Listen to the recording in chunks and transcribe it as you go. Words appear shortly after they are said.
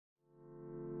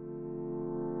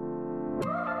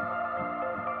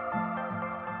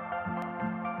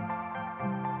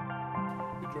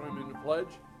Pledge.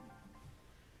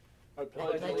 I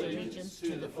pledge allegiance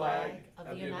to the flag of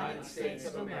the United States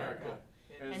of America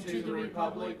and to the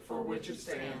republic for which it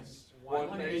stands,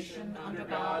 one nation under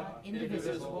God,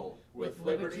 indivisible, with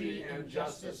liberty and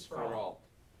justice for all.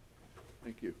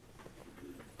 Thank you.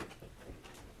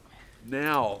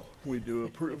 Now we do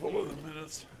approval of the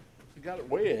minutes. I got it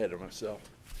way ahead of myself.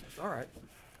 All right.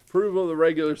 Approval of the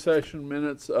regular session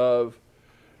minutes of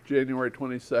January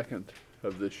 22nd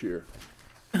of this year.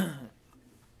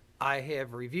 I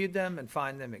have reviewed them and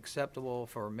find them acceptable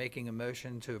for making a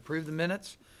motion to approve the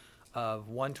minutes of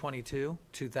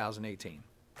 1/22/2018.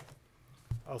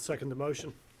 I'll second the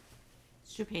motion.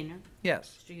 Mr. Painter?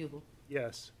 Yes. Mr. Ubel?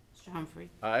 Yes. Mr.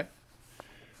 Humphrey? Aye.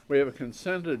 We have a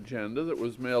consent agenda that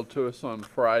was mailed to us on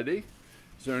Friday.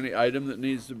 Is there any item that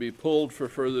needs to be pulled for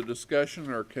further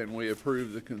discussion, or can we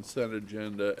approve the consent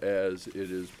agenda as it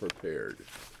is prepared?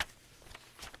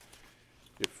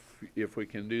 If we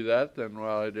can do that, then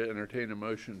I'd entertain a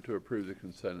motion to approve the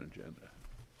consent agenda.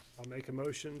 I'll make a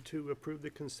motion to approve the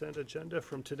consent agenda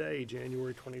from today,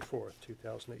 January 24th,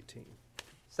 2018.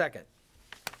 Second.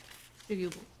 Mr.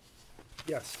 Ubel?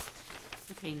 Yes.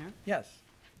 Mr. Painter? Yes.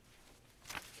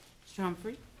 Mr.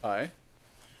 Humphrey? Aye.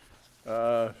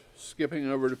 Skipping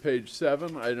over to page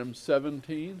 7, item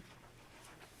 17.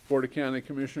 Board of County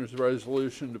Commissioners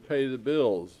resolution to pay the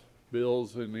bills.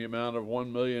 Bills in the amount of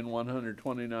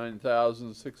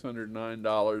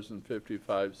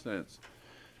 $1,129,609.55.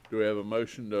 Do we have a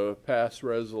motion to pass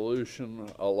resolution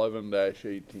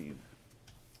 11-18?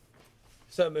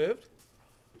 So moved.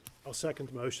 I'll second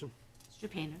the motion. Mr.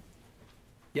 Painter?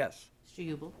 Yes. Mr.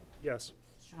 Ubel? Yes.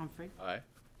 Mr. Humphrey? Aye.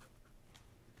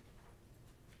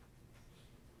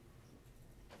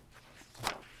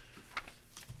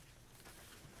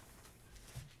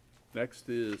 Next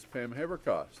is Pam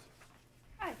Havercost.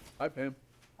 Hi, Hi, Pam.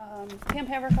 Pam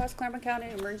Havercost, Clermont County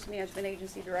Emergency Management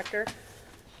Agency Director.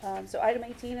 So item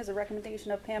 18 is a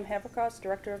recommendation of Pam Havercost,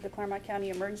 Director of the Clermont County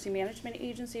Emergency Management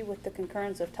Agency, with the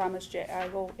concurrence of Thomas J.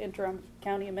 Eigel, Interim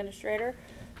County Administrator,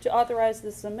 to authorize the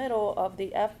submittal of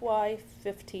the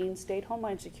FY15 State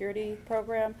Homeland Security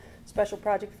Program Special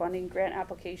Project Funding Grant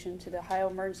Application to the Ohio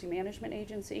Emergency Management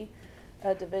Agency,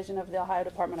 a division of the Ohio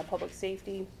Department of Public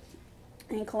Safety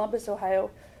in Columbus,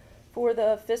 Ohio, for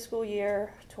the fiscal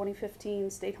year 2015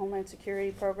 State Homeland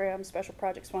Security Program Special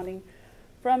Projects Funding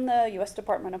from the U.S.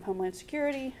 Department of Homeland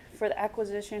Security for the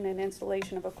acquisition and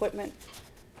installation of equipment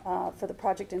for the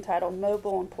project entitled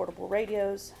Mobile and Portable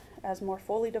Radios, as more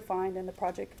fully defined in the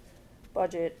project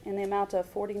budget, in the amount of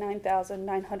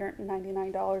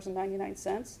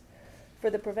 $49,999.99 for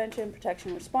the prevention,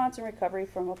 protection, response, and recovery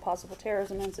from a possible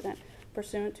terrorism incident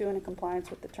pursuant to and in compliance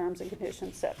with the terms and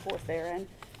conditions set forth therein,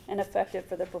 and effective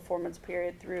for the performance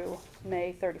period through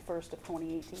May 31st of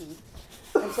 2018.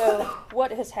 And so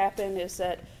what has happened is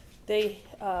that the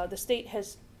state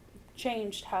has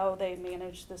changed how they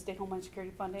manage the state homeland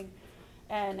security funding,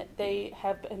 and they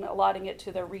have been allotting it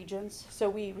to their regions. So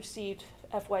we received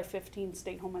FY15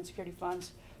 state homeland security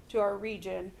funds to our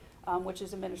region, which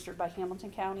is administered by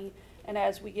Hamilton County. And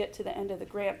as we get to the end of the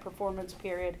grant performance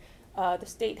period, the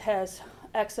state has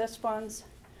excess funds,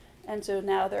 and so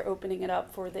now they're opening it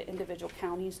up for the individual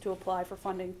counties to apply for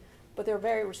funding, but they're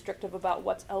very restrictive about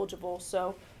what's eligible.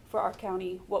 So for our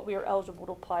county, what we are eligible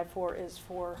to apply for is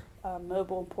for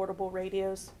mobile and portable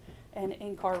radios and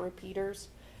in-car repeaters.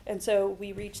 And so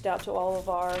we reached out to all of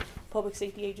our public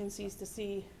safety agencies to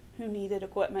see who needed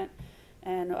equipment,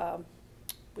 and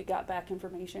we got back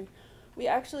information. We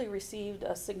actually received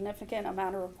a significant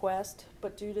amount of requests,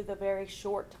 but due to the very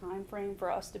short time frame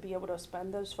for us to be able to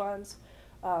spend those funds,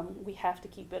 we have to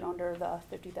keep it under the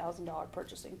 $50,000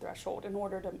 purchasing threshold in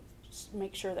order to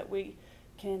make sure that we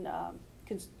can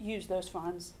use those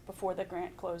funds before the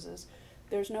grant closes.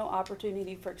 There's no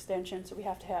opportunity for extension, so we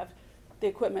have to have the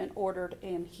equipment ordered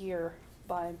in here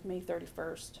by May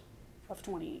 31st of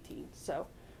 2018. So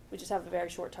we just have a very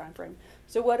short time frame.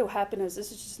 So what will happen is,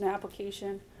 this is just an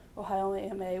application. Ohio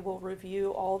AMA will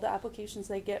review all the applications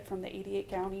they get from the 88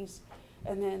 counties,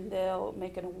 and then they'll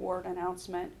make an award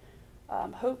announcement,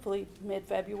 hopefully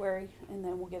mid-February, and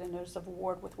then we'll get a notice of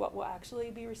award with what we'll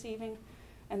actually be receiving.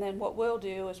 And then what we'll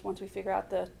do is, once we figure out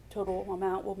the total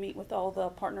amount, we'll meet with all the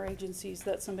partner agencies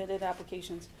that submitted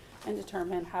applications and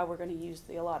determine how we're going to use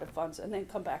the allotted funds, and then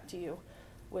come back to you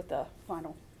with the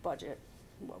final budget,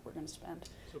 what we're going to spend.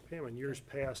 So Pam, in years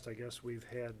past, I guess we've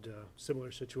had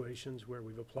similar situations where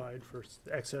we've applied for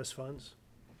excess funds?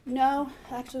 No,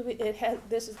 actually,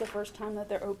 this is the first time that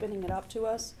they're opening it up to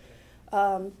us.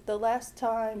 The last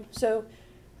time, so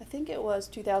I think it was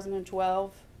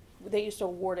 2012, they used to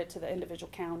award it to the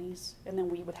individual counties, and then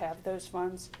we would have those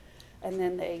funds. and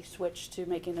then they switched to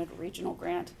making it a regional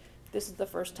grant. This is the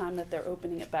first time that they're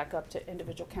opening it back up to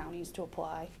individual counties to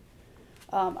apply.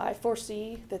 I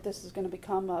foresee that this is going to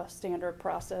become a standard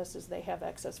process as they have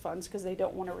excess funds, because they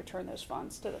don't want to return those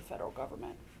funds to the federal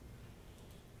government.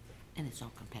 And it's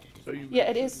all competitive. So you Yeah,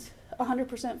 it mentioned- is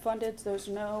 100% funded, so there's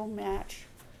no match,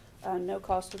 no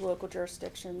cost to the local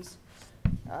jurisdictions.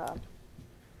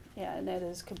 Yeah, and it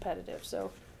is competitive,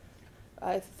 so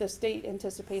the state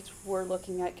anticipates we're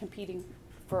looking at competing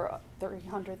for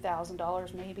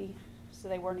 $300,000 maybe. So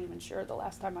they weren't even sure the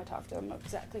last time I talked to them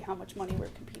exactly how much money we're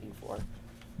competing for.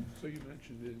 So you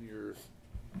mentioned in your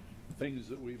things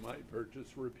that we might purchase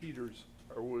repeaters.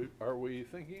 Are we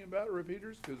thinking about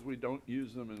repeaters? Because we don't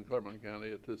use them in Clermont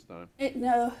County at this time.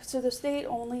 No, so the state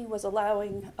only was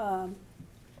allowing,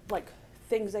 like,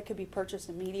 things that could be purchased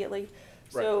immediately.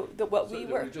 So what So we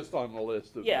they were. just on the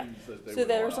list of Yeah, things that they so would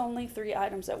there's allow. only 3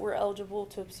 items that we're eligible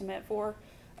to submit for.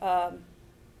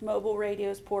 Mobile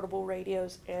radios, portable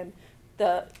radios, and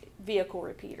the vehicle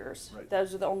repeaters. Right.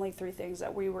 Those are the only 3 things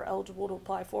that we were eligible to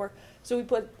apply for. So we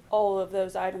put all of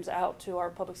those items out to our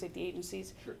public safety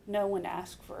agencies. Sure. No one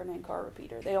asked for an in-car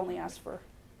repeater. They only asked for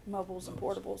mobiles and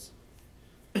portables.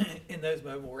 In those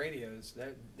mobile radios,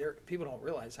 people don't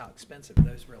realize how expensive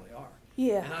those really are.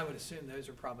 Yeah. And I would assume those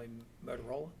are probably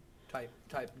Motorola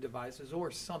type devices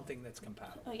or something that's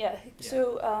compatible. Oh, yeah,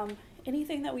 so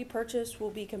anything that we purchase will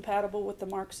be compatible with the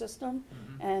Marks system,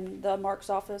 and the Marks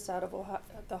office out of Ohio,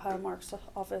 the Ohio Marks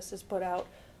office has put out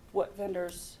what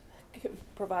vendors can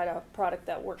provide a product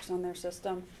that works on their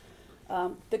system.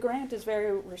 The grant is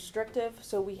very restrictive,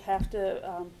 so we have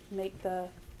to make the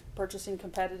purchasing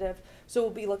competitive. So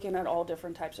we'll be looking at all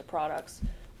different types of products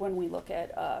when we look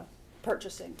at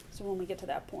purchasing. So when we get to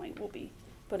that point, we'll be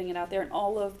putting it out there, and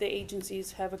all of the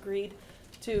agencies have agreed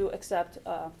to accept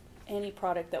any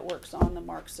product that works on the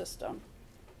Marks system.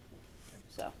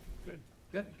 So, Good.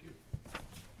 Good.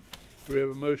 Do we have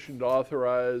a motion to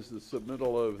authorize the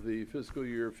submittal of the fiscal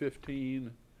year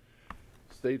 15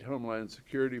 State Homeland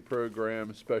Security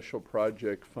Program Special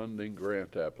Project Funding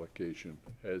Grant Application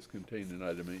as contained in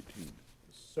item 18?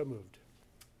 So moved.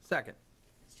 Second.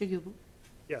 Mr. Gubel?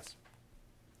 Yes.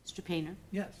 Mr. Painter?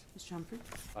 Yes. Mr. Humphrey?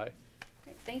 Aye.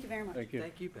 great, thank you very much. Thank you.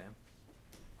 Thank you, Pam.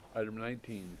 Item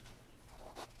 19.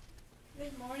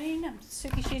 Good morning, I'm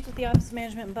Suki Sheets with the Office of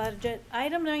Management and Budget.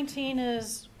 Item 19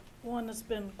 is one that's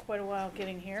been quite a while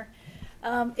getting here.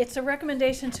 It's a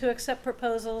recommendation to accept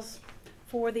proposals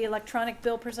for the electronic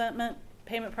bill presentment,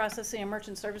 payment processing, and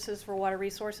merchant services for water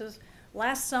resources.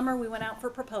 Last summer, we went out for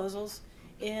proposals.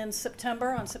 In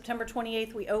September, on September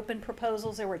 28th, we opened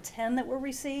proposals. There were 10 that were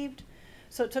received.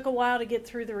 So it took a while to get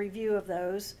through the review of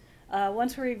those.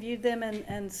 Once we reviewed them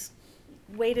and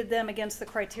weighted them against the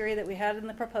criteria that we had in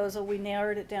the proposal, we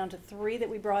narrowed it down to 3 that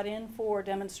we brought in for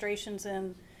demonstrations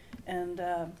and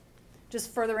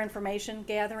just further information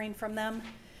gathering from them.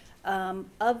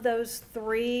 Of those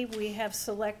 3, we have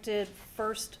selected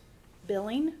First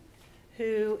Billing,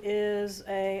 who is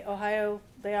they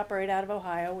operate out of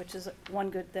Ohio, which is one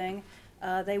good thing.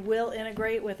 They will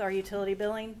integrate with our utility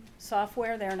billing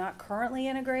software. They're not currently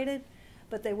integrated,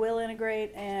 but they will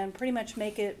integrate and pretty much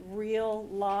make it real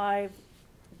live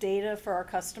data for our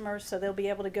customers. So they'll be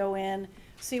able to go in,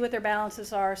 see what their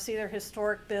balances are, see their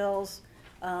historic bills,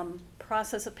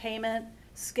 process a payment,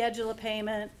 schedule a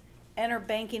payment, enter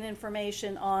banking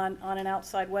information on an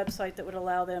outside website that would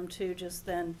allow them to just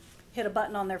then hit a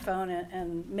button on their phone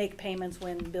and make payments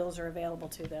when bills are available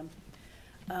to them.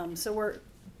 So we're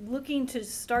looking to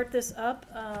start this up.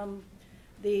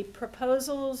 The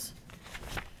proposals,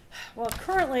 well,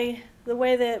 currently, the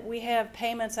way that we have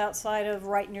payments outside of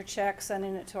writing your check,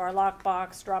 sending it to our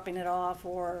lockbox, dropping it off,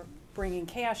 or bringing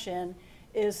cash in,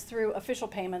 is through official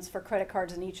payments for credit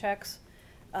cards and e-checks.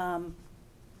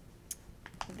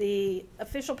 The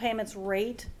official payments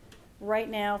rate right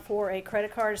now for a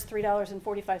credit card is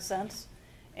 $3.45,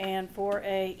 and for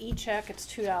a e-check, it's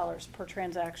 $2 per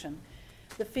transaction.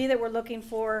 The fee that we're looking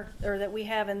for, or that we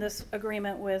have in this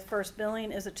agreement with First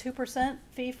Billing, is a 2%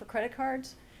 fee for credit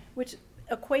cards, which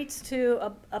equates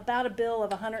to about a bill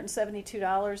of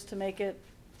 $172 to make it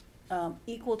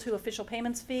equal to official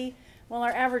payments fee. Well,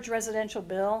 our average residential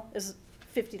bill is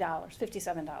 $50,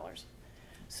 $57.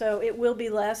 So it will be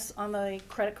less on the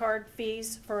credit card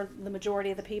fees for the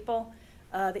majority of the people.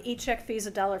 The e-check fee is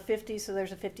 $1.50, so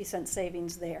there's a 50-cent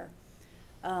savings there.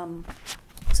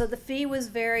 So the fee was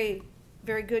very,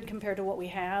 very good compared to what we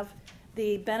have.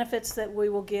 The benefits that we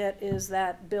will get is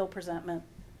that bill presentment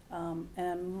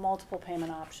and multiple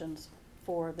payment options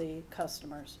for the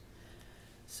customers.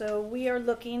 So we are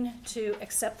looking to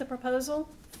accept the proposal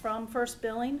from First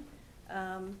Billing.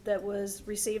 that was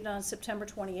received on September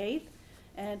 28th,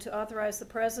 and to authorize the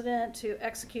president to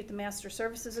execute the master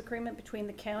services agreement between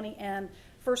the county and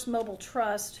First Mobile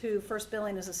Trust, who First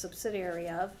Billing is a subsidiary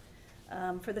of,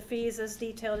 for the fees as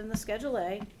detailed in the Schedule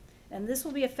A. And this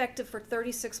will be effective for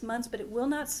 36 months, but it will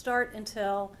not start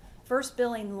until First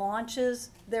Billing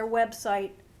launches their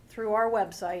website through our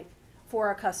website for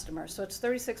our customers. So it's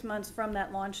 36 months from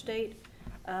that launch date.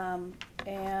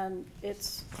 And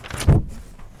it's,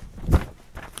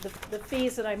 the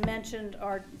fees that I mentioned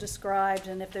are described,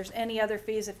 and if there's any other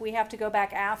fees, if we have to go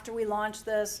back after we launch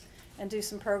this and do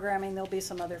some programming, there'll be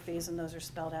some other fees, and those are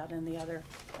spelled out in the other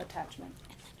attachment.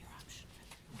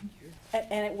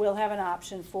 And it will have an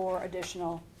option for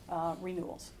additional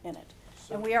renewals in it.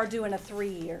 And we are doing a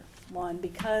 3-year one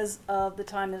because of the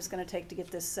time that it's gonna take to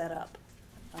get this set up.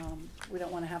 We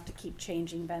don't wanna have to keep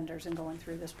changing vendors and going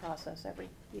through this process every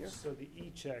year. So the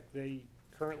e-check, they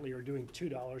currently are doing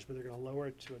 $2, but they're gonna lower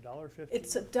it to $1.50?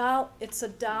 It's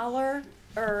 $1,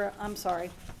 or, I'm sorry,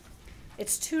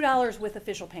 it's $2 with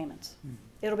official payments.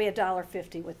 It'll be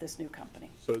 $1.50 with this new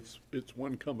company. So it's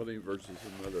one company versus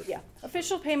another. Yeah,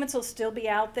 official payments will still be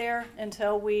out there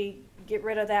until we get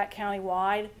rid of that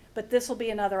countywide, but this will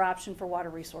be another option for water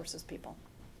resources people.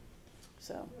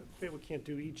 So, Maybe we can't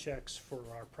do e-checks for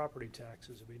our property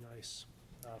taxes, it'd be nice,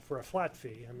 for a flat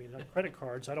fee. I mean, on credit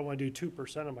cards, I don't wanna do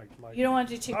 2% of my you don't want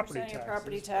to do 2% property of your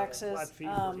property but a taxes. flat fee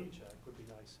for an e-check would be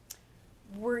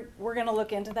nice. We're gonna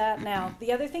look into that now.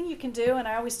 The other thing you can do, and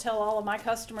I always tell all of my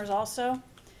customers also,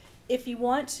 if you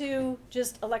want to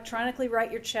just electronically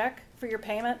write your check for your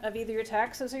payment of either your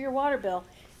taxes or your water bill,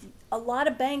 a lot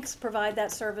of banks provide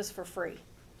that service for free.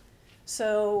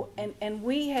 So, and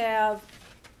we have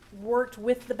worked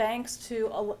with the banks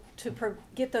to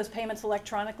get those payments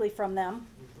electronically from them.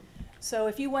 So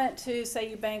if you went to, say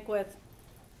you bank with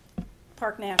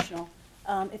Park National,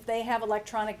 if they have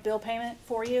electronic bill payment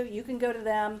for you, you can go to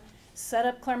them, set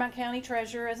up Clermont County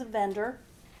Treasurer as a vendor,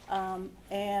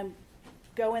 and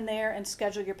go in there and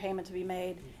schedule your payment to be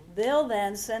made. They'll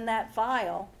then send that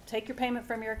file, take your payment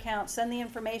from your account, send the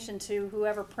information to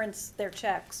whoever prints their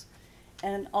checks,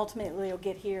 and ultimately it'll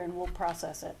get here and we'll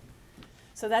process it.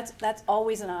 So that's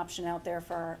always an option out there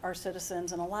for our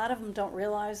citizens, and a lot of them don't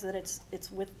realize that it's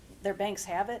with, their banks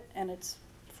have it and it's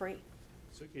free.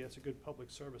 Suki, that's a good public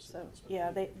service So, announcement.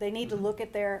 yeah, they need to look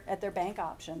at their bank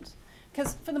options.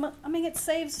 Because for the, I mean, it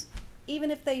saves,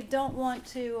 even if they don't want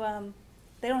to,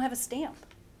 they don't have a stamp.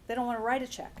 They don't want to write a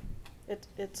check.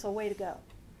 It's a way to go.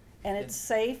 And it's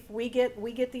safe. We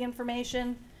get the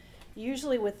information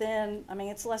usually within, I mean,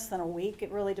 it's less than a week.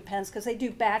 It really depends, because they do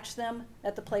batch them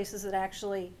at the places that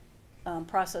actually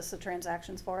process the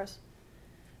transactions for us.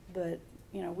 But,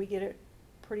 you know, we get it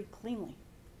pretty cleanly.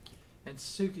 And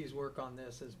Suki's work on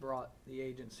this has brought the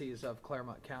agencies of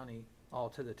Clermont County all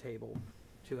to the table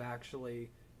to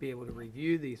actually be able to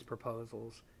review these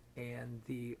proposals. And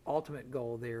the ultimate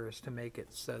goal there is to make it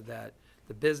so that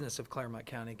the business of Clermont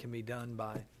County can be done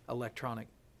by electronic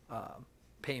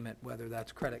payment, whether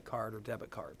that's credit card or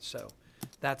debit card. So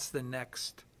that's the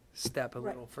next step a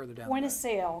little further down the road. Point of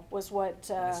sale was what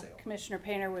of sale. Commissioner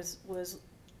Painter was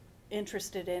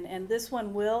interested in, and this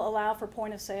one will allow for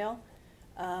point of sale.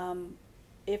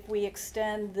 If we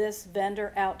extend this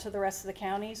vendor out to the rest of the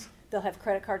counties, they'll have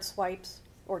credit card swipes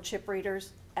or chip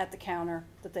readers at the counter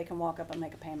that they can walk up and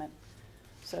make a payment.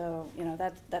 So, you know,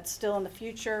 that's still in the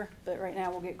future, but right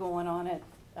now we'll get going on it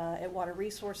at Water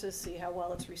Resources, see how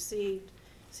well it's received,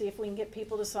 see if we can get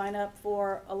people to sign up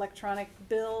for electronic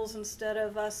bills instead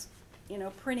of us, you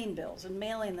know, printing bills and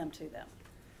mailing them to them.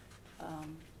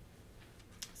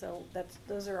 So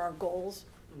those are our goals,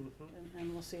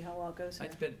 and we'll see how well it goes here.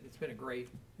 It's been a great,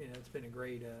 it's been a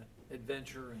great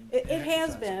adventure and It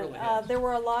has exercise. been. Really has. There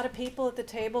were a lot of people at the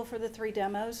table for the 3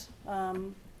 demos.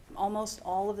 Almost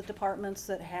all of the departments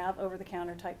that have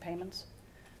over-the-counter type payments.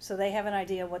 So they have an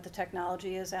idea what the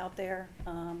technology is out there,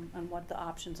 and what the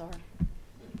options are.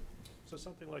 So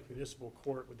something like municipal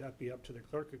court, would that be up to the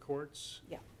clerk of courts?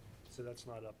 Yeah. So that's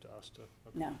not up to us to?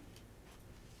 Okay. No.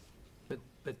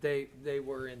 But they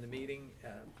were in the meeting.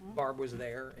 Barb was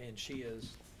there, and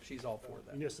she's all for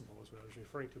that. Municipal is what I was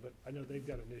referring to, but I know they've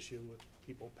got an issue with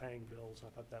people paying bills. I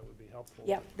thought that would be helpful.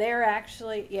 Yeah, they're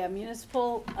actually,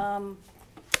 municipal,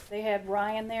 they had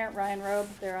Ryan there, Ryan Robe,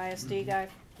 their ISD guy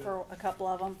for a couple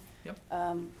of them. Yep.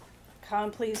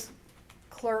 Common Pleas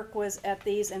clerk was at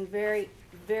these and very,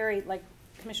 very, like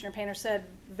Commissioner Painter said,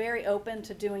 very open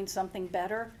to doing something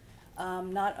better,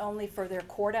 not only for their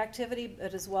court activity,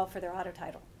 but as well for their auto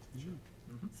title.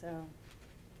 So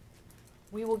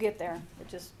we will get there. It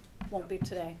just won't be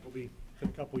today. We'll be, in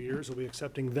a couple of years, we'll be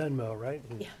accepting Venmo, right?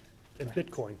 Yeah. And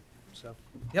Bitcoin. so.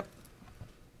 Yep.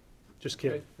 Just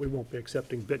kidding. We won't be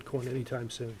accepting Bitcoin anytime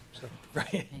soon, so.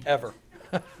 Right, ever.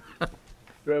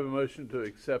 Do I have a motion to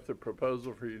accept the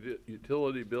proposal for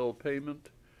utility bill payment,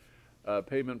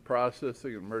 payment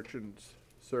processing and merchant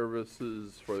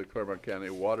services for the Clermont County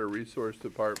Water Resource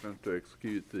Department to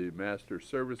execute the master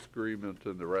service agreement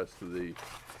and the rest of the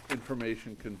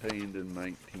information contained in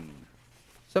 19?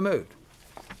 So moved.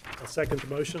 I'll second the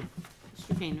motion.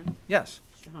 Mr. Painter? Yes.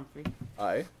 Mr. Humphrey?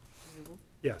 Aye. Mr. Yubel?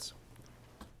 Yes.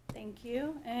 Thank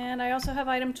you. And I also have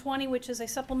item 20, which is a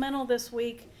supplemental this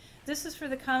week. This is for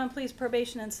the Common Pleas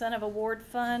Probation Incentive Award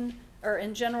Fund, or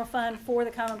in general fund for the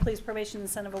Common Pleas Probation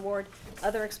Incentive Award,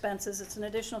 other expenses. It's an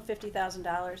additional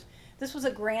 $50,000. This was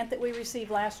a grant that we received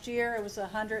last year. It was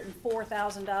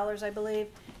 $104,000, I believe.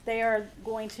 They are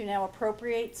going to now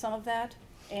appropriate some of that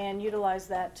and utilize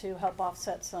that to help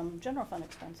offset some general fund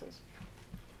expenses.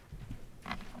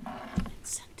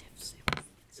 Incentives.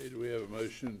 Okay, do we have a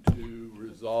motion to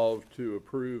resolve to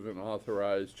approve and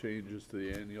authorize changes to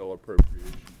the annual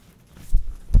appropriation?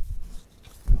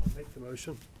 I'll make the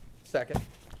motion. Second.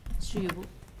 Mr. Yubel?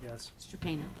 Yes. Mr.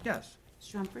 Painter? Yes.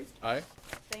 Mr. Humphrey? Aye.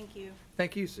 Thank you.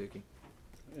 Thank you, Suki.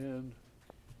 And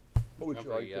what would you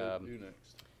like Humphrey, to do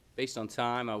next? Based on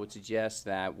time, I would suggest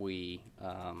that we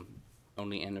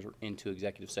only enter into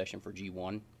executive session for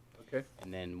G1, Okay.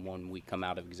 and then when we come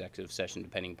out of executive session,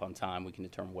 depending upon time, we can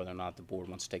determine whether or not the board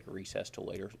wants to take a recess till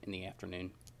later in the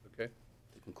afternoon Okay.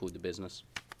 to conclude the business.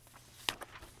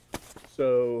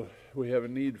 So we have a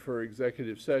need for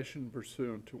executive session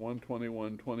pursuant to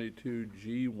 121.22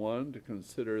 G1 to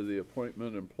consider the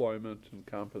appointment, employment, and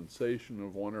compensation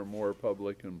of one or more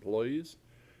public employees.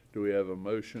 Do we have a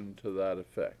motion to that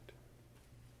effect?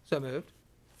 So moved.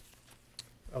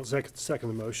 I'll second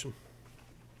the motion.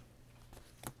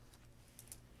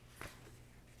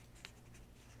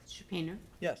 Mr. Painter?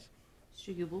 Yes.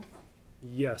 Mr. Yubel?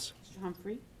 Yes. Mr.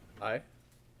 Humphrey? Aye.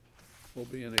 We'll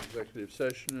be in executive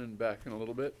session and back in a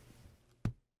little bit.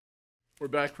 We're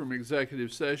back from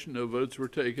executive session. No votes were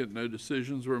taken, no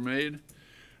decisions were made.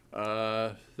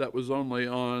 That was only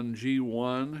on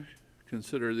G1,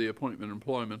 consider the appointment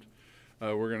employment.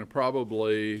 We're going to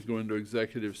probably go into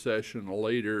executive session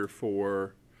later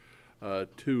for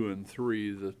 2 and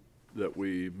 3 that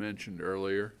we mentioned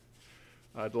earlier.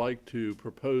 I'd like to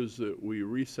propose that we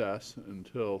recess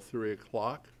until 3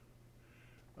 o'clock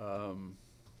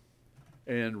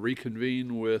and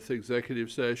reconvene with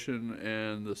executive session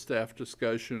and the staff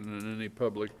discussion and any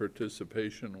public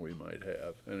participation we might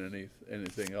have and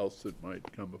anything else that might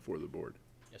come before the board.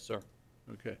 Yes, sir.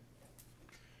 Okay.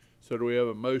 So do we have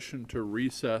a motion to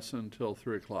recess until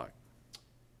 3 o'clock?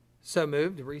 So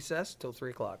moved. Recess till 3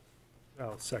 o'clock.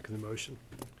 I'll second the motion.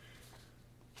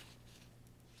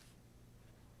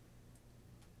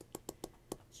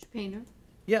 Mr. Painter?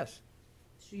 Yes.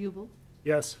 Mr. Yubel?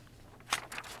 Yes.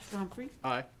 Mr. Humphrey?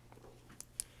 Aye.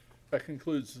 That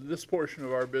concludes this portion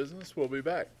of our business. We'll be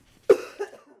back.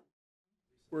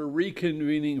 We're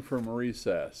reconvening from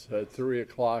recess at 3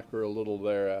 o'clock or a little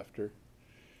thereafter.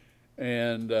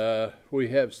 And we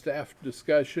have staff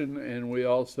discussion, and we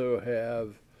also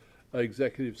have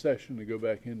executive session to go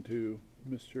back into.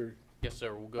 Mr. Yes,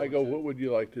 sir. We'll go. Igo, what would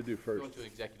you like to do Go first? into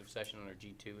executive session under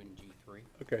G2 and G3.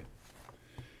 Okay.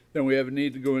 Then we have a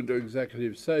need to go into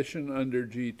executive session under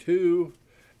G2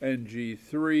 and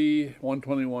G3,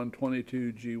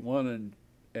 121.22 G1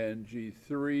 and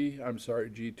G3, I'm sorry,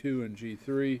 G2 and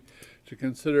G3, to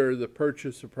consider the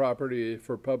purchase of property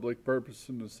for public purpose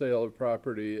and the sale of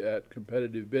property at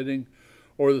competitive bidding,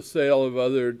 or the sale of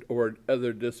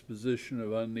other disposition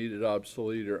of unneeded,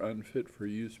 obsolete, or unfit for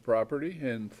use property.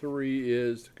 And 3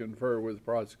 is to confer with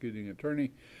prosecuting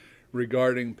attorney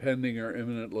regarding pending or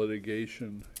imminent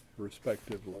litigation,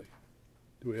 respectively.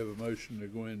 Do we have a motion to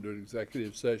go into an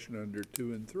executive session under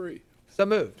 2 and 3? So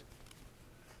moved.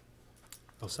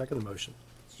 I'll second the motion.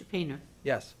 Mr. Painter?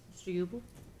 Yes. Mr. Yubel?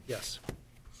 Yes.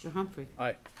 Mr. Humphrey?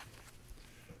 Aye.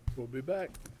 We'll be back.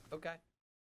 Okay.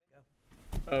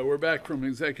 We're back from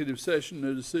executive session.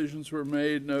 No decisions were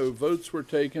made. No votes were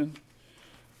taken.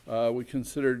 We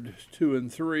considered 2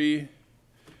 and 3.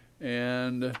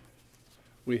 And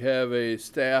we have a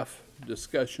staff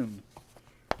discussion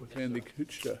with Andy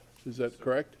Kuchta. Is that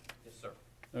correct? Yes, sir.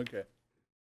 Okay.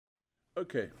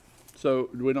 Okay. So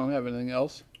we don't have anything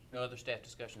else? No other staff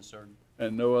discussion, sir.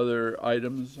 And no other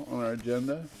items on our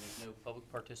agenda? And there's no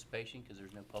public participation because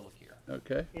there's no public here.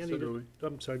 Okay. Andy, So do we?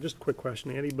 I'm sorry, just a quick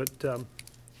question, Andy, but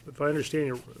if I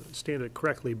understand it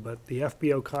correctly, but the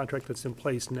FBO contract that's in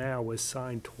place now was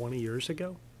signed 20 years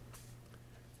ago?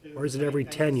 Or is it every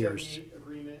 10 years?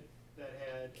 Agreement that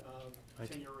had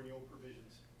 10-year renewal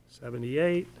provisions.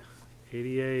 78,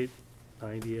 88,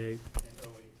 98.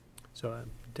 So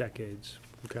decades,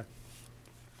 okay.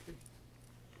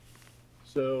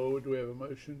 So do we have a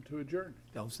motion to adjourn?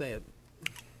 Don't say it.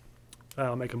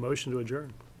 I'll make a motion to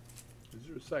adjourn. Is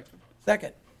there a second?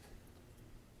 Second.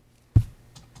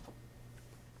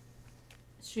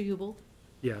 Mr. Ubel?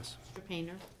 Yes. Mr.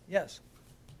 Painter? Yes.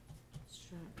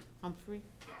 Mr. Humphrey?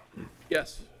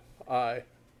 Yes. Aye.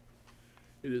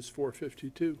 It is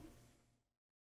 4:52.